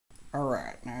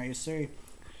Alright, now you see,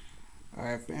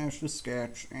 I finished the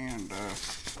sketch and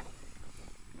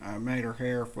I made her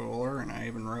hair fuller and I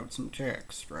even wrote some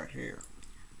text right here.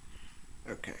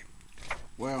 Okay,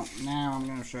 well, now I'm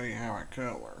going to show you how I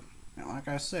color. Now, like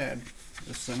I said,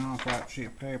 this is an off-white sheet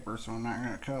of paper, so I'm not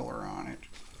going to color on it.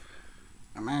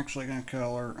 I'm actually going to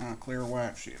color on a clear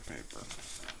white sheet of paper.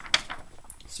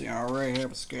 See, I already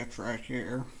have a sketch right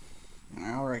here, and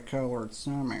I already colored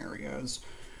some areas,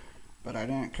 but I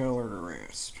didn't color the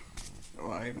rest.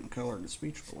 Well, I even colored the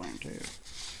speech balloon too.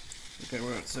 Look at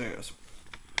what it says.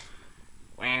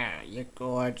 Wow, you're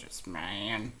gorgeous,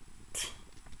 man.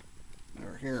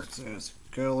 Over here it says,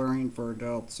 coloring for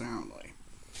adults only.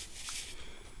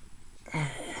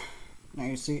 Now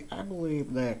you see, I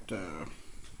believe that,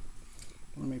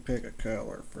 let me pick a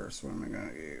color first. What am I going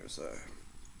to use?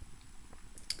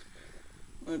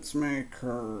 Let's make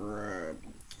her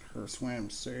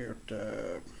swimsuit,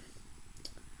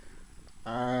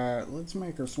 let's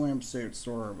make her swimsuit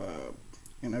sort of,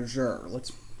 an azure.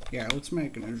 Let's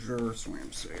make an azure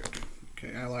swimsuit.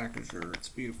 Okay, I like azure. It's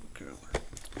a beautiful color.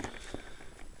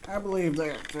 I believe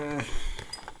that,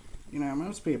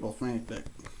 most people think that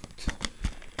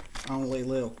only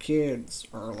little kids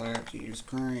are allowed to use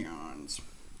crayons.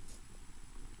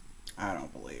 I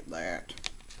don't believe that.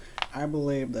 I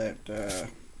believe that,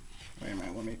 wait a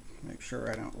minute, let me make sure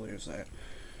I don't lose that.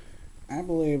 I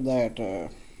believe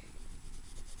that,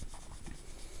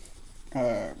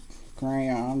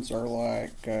 crayons are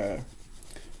like,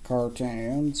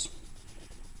 cartoons,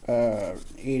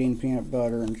 eating peanut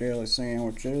butter and jelly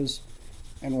sandwiches,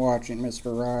 and watching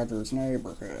Mr. Rogers'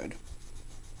 Neighborhood.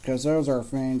 Because those are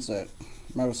things that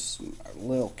most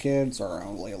little kids are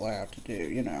only allowed to do.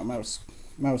 You know,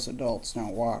 most adults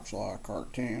don't watch a lot of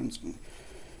cartoons, and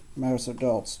most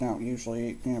adults don't usually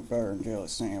eat peanut butter and jelly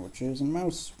sandwiches, and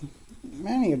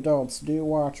many adults do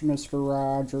watch Mr.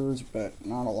 Rogers, but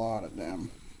not a lot of them.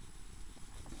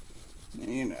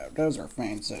 You know, those are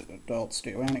things that adults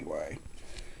do anyway,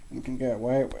 and can get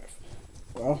away with.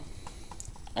 Well,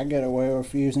 I get away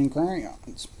with using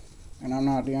crayons, and I'm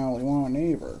not the only one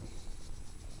either.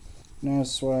 And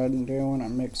that's what I'm doing,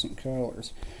 I'm mixing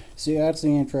colors. See, that's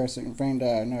the interesting thing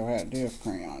that I know how to do with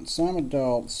crayons. Some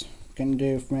adults can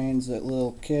do things that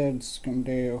little kids can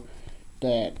do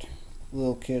that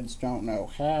little kids don't know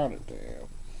how to do.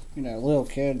 You know, little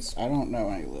kids, I don't know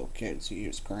any little kids who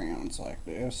use crayons like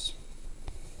this.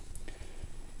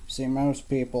 See, most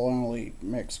people only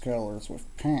mix colors with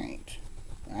paint.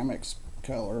 I mix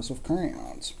colors with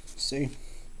crayons. See,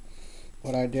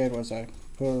 what I did was I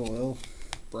put a little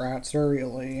bright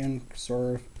cerulean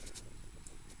sort of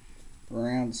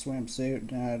around the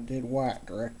swimsuit, and I did white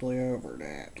directly over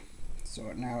that.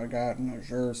 So now I got an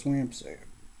azure swimsuit.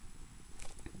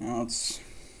 Now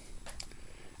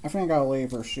I think I'll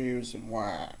leave her shoes in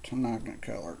white. I'm not going to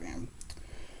color them.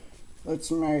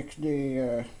 Let's make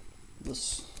the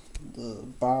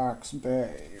box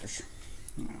beige.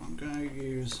 Now I'm going to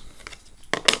use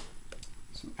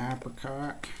some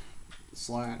apricot,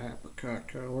 slight apricot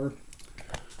color.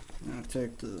 I'm going to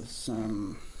take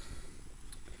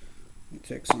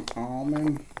some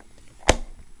almond.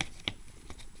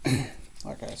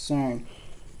 Like I was saying,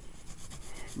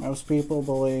 most people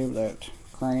believe that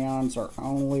crayons are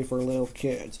only for little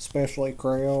kids, especially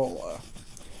Crayola.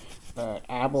 But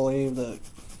I believe that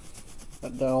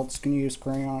adults can use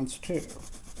crayons too,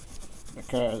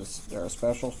 because there are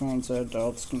special things that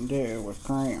adults can do with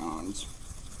crayons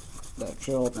that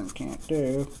children can't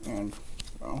do. And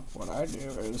well, what I do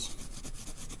is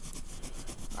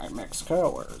I mix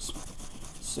colors.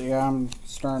 See, I'm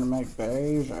starting to make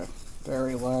beige. I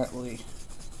very lightly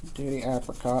do the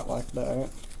apricot like that.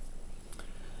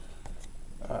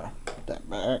 Put that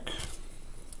back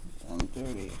and do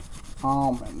the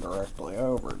almond directly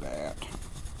over that.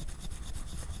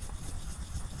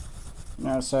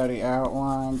 Notice how the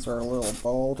outlines are a little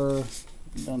bolder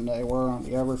than they were on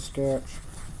the other sketch.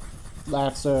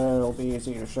 That's it'll be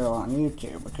easy to show on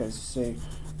YouTube, because you see,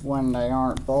 when they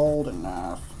aren't bold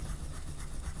enough,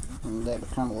 they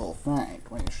become a little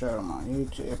faint when you show them on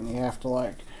YouTube, and you have to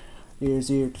like use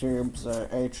YouTube's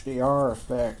HDR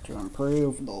effect to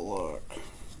improve the look.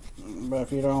 But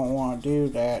if you don't want to do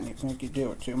that and you think you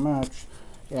do it too much,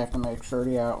 you have to make sure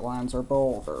the outlines are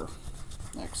bolder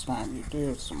next time you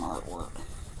do some artwork.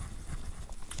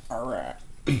 Alright,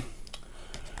 so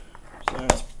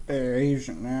that's beige,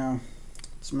 and now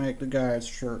let's make the guy's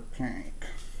shirt pink.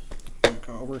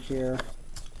 Go over here,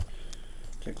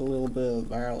 take a little bit of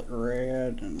violet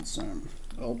red and some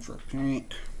ultra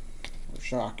pink, or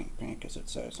shocking pink as it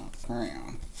says on the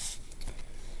crayon.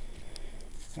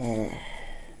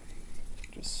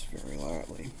 Just very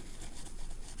lightly.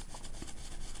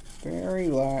 very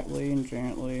lightly and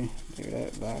gently do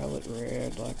that violet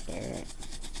red like that.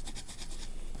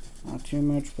 Not too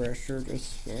much pressure,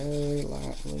 just very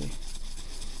lightly.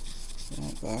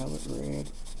 That violet red.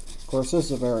 Of course, this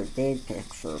is a very big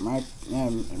picture. My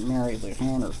Marilu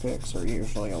Henner pics are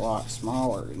usually a lot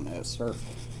smaller than this,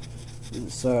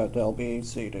 so they'll be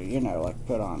easy to, you know, like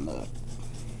put on the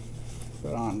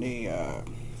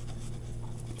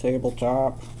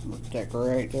tabletop,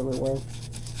 decorate everywhere.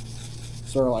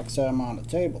 Sort of like set them on the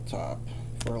tabletop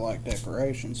for like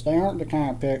decorations. They aren't the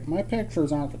kind of my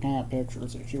pictures aren't the kind of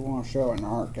pictures that you want to show in an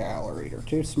art gallery. They're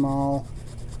too small,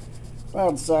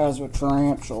 about the size of a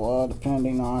tarantula,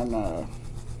 depending on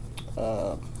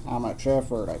how much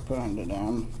effort I put into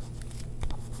them.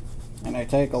 And they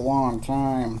take a long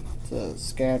time to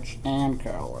sketch and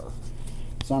color.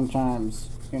 Sometimes,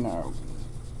 you know,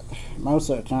 most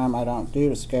of the time I don't do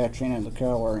the sketching and the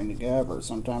coloring together.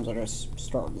 Sometimes I just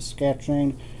start the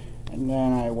sketching and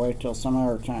then I wait till some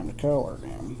other time to color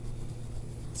them.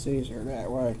 It's easier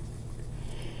that way.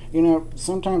 You know,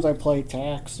 sometimes I play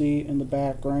Taxi in the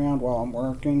background while I'm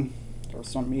working, or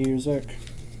some music.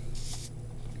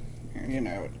 You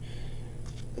know,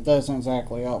 it doesn't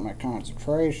exactly help my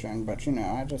concentration, but you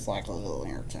know, I just like a little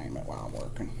entertainment while I'm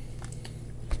working.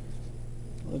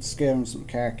 Let's give him some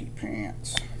khaki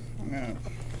pants. I'm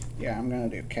gonna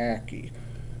do khaki.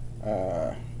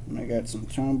 I'm gonna get some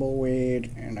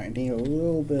tumbleweed, and I need a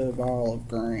little bit of olive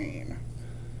green.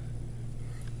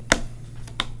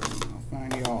 I'll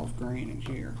find the olive green in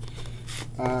here.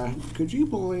 Could you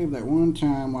believe that one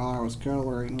time while I was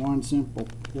coloring one simple,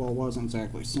 well, it wasn't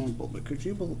exactly simple, but could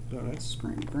you believe, oh, that's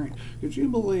screen green. Could you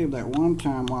believe that one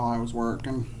time while I was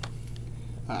working,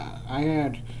 I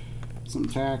had some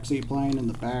Taxi playing in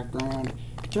the background.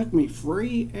 It took me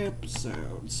 3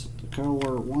 episodes to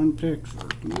color one picture.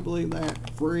 Can you believe that?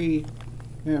 3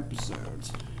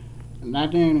 episodes. And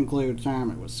that didn't include the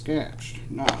time it was sketched.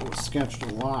 No, it was sketched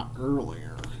a lot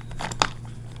earlier.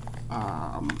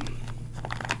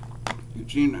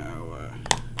 But you know,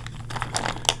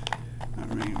 I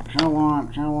mean, how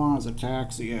long is a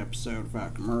Taxi episode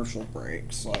without commercial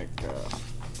breaks? Like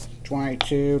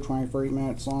 22, 23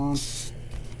 minutes long?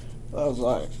 That was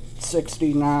like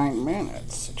 69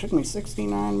 minutes. It took me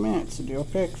 69 minutes to do a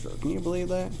picture. Can you believe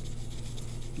that?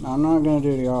 Now, I'm not going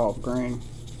to do the olive green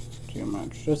too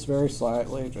much. Just very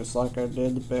slightly, just like I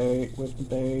did the beige with the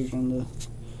beige and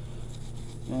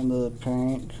the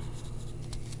pink.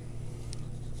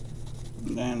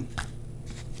 And then,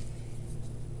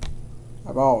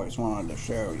 I've always wanted to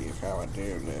show you how I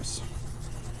do this,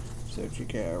 so that you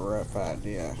get a rough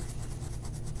idea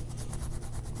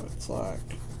what it's like.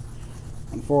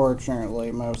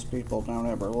 Unfortunately, most people don't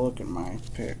ever look at my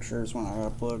pictures when I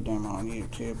upload them on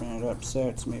YouTube, and it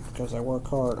upsets me because I work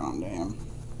hard on them.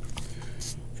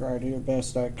 Try to do the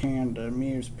best I can to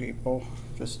amuse people.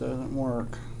 Just doesn't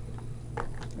work.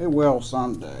 It will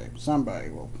someday. Somebody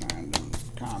will find them,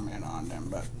 comment on them,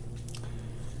 but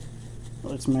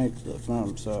let's make the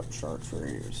thumbs up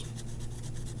chartreuse.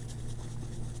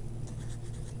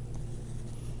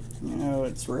 You know,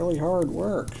 it's really hard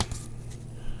work.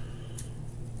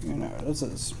 You know, this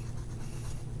is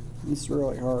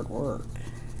really hard work.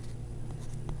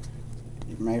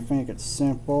 You may think it's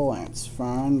simple and it's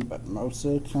fun, but most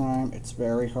of the time it's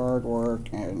very hard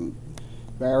work, and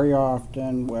very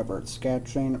often, whether it's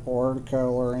sketching or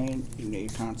coloring, you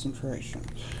need concentration.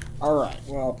 Alright,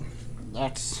 well,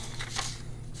 I'd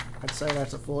say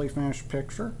that's a fully finished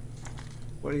picture.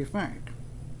 What do you think?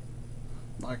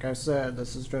 Like I said,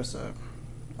 this is just a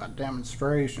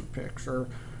demonstration picture.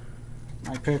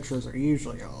 My pictures are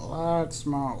usually a lot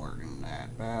smaller than that,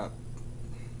 about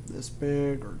this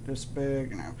big or this big,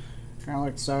 you know, kind of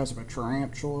like the size of a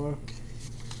tarantula.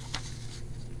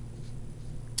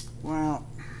 Well,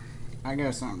 I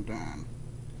guess I'm done.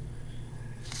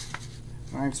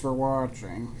 Thanks for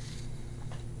watching.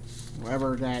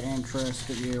 Whether that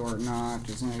interested you or not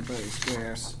is anybody's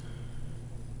guess.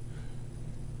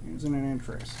 Isn't it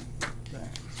interesting?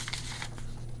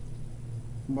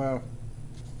 Well,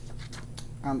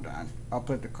 I'm done. I'll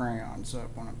put the crayons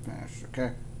up when I'm finished,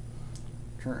 okay?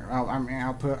 Not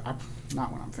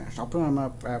when I'm finished. I'll put them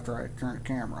up after I turn the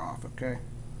camera off, okay?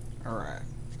 Alright.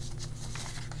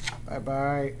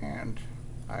 Bye-bye, and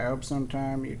I hope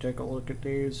sometime you take a look at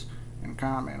these and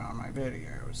comment on my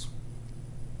videos.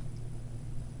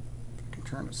 I can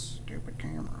turn this stupid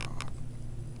camera off.